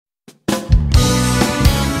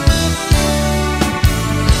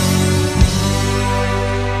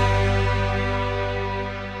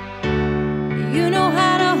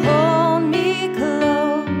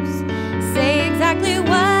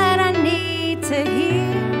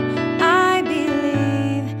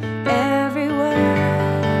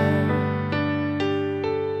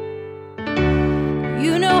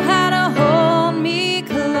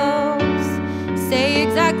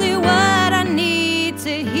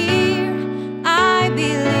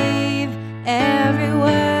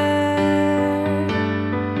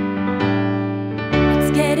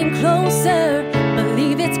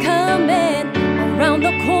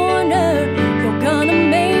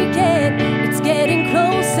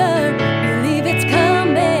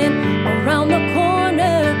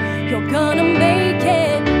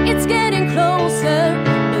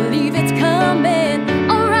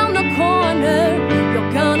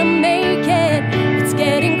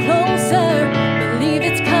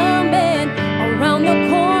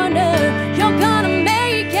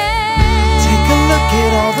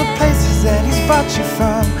you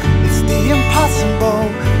from. It's the impossible,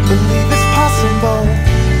 believe it's possible.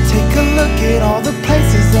 Take a look at all the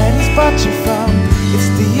places that He's brought you from. It's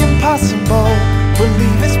the impossible,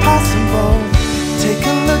 believe it's possible. Take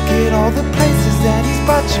a look at all the places that He's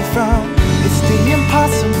brought you from. It's the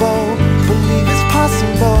impossible, believe it's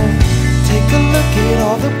possible. Take a look at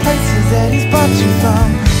all the places that He's brought you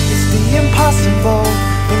from. It's the impossible,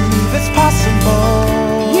 believe it's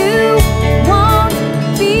possible. You won't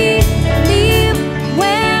believe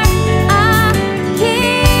where I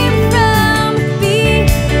came from.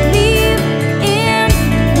 Believe in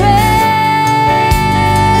grace.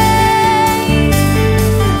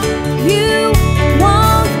 You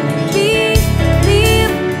won't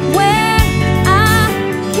believe where I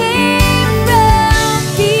came from.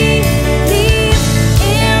 Believe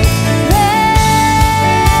in grace.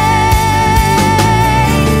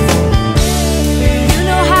 You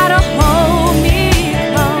know how to hold me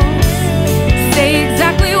close, say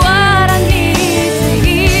exactly what I need to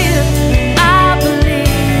hear. I believe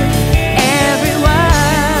every word.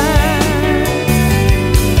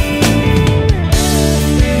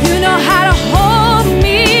 You know how to hold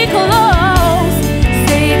me close,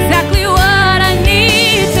 say exactly what I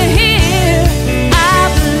need to hear. I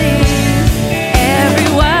believe every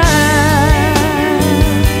word.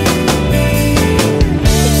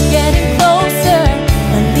 It's getting closer,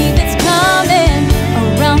 believe it's coming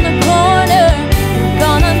around the corner. You're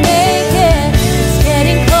gonna make it. It's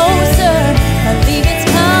getting closer, believe it's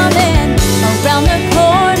coming around the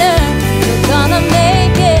corner. You're gonna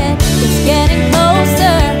make it. It's getting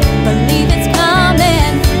closer, believe it's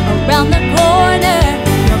coming around the corner.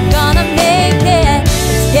 You're gonna make it.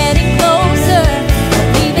 It's getting closer,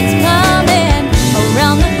 believe it's coming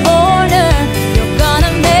around the corner. You're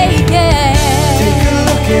gonna make it. Take a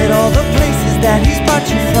look at all the places that He's brought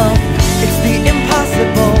you from. It's the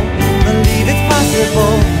impossible, believe it's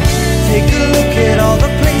possible. Take a look at all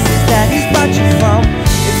the places that He's brought you from.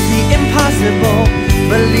 It's the impossible,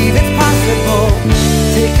 believe it's possible.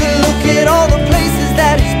 Take a look at all the places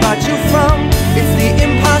that He's brought you from. It's the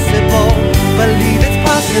impossible, believe it's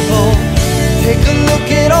possible. Take a look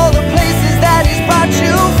at all the places that He's brought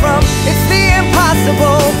you from. It's the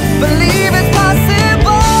impossible, believe it's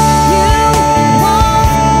possible.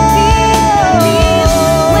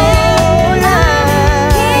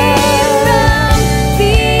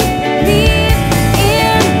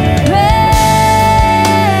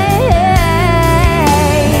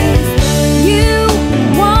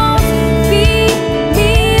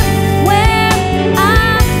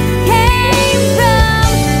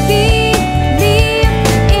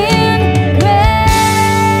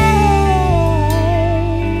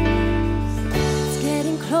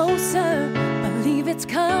 It's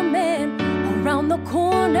coming around the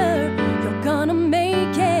corner. You're gonna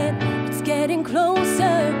make it. It's getting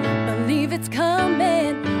closer. Believe it's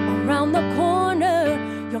coming around the corner.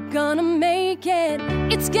 You're gonna make it.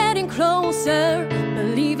 It's getting closer.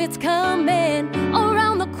 Believe it's coming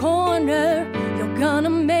around the corner. You're gonna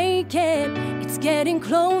make it. It's getting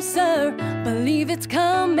closer. Believe it's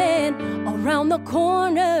coming around the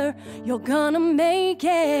corner. You're gonna make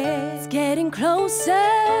it. It's getting closer.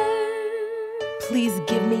 Please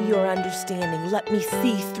give me your understanding. Let me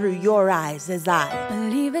see through your eyes as I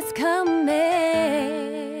believe it's coming.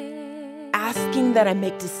 Asking that I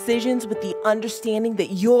make decisions with the understanding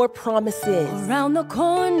that your promises around the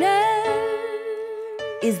corner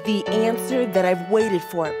is the answer that I've waited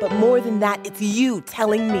for. But more than that, it's you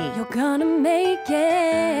telling me you're gonna make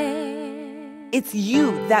it. It's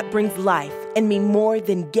you that brings life and me more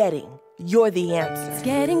than getting. You're the answer. It's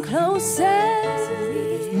getting closer.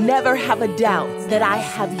 Never have a doubt that I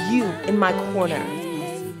have you in my corner,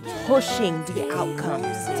 pushing the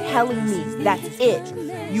outcomes, telling me that's it.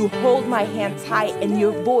 You hold my hand tight and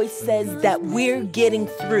your voice says that we're getting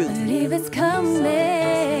through. Believe it's coming.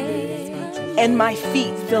 And my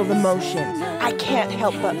feet feel the motion. I can't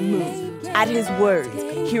help but move at His words.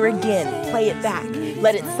 Here again, play it back.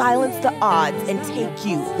 Let it silence the odds and take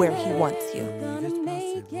you where He wants you.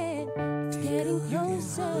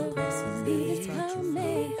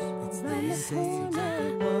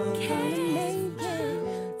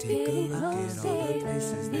 Take a look at all the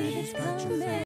places that He's brought you from.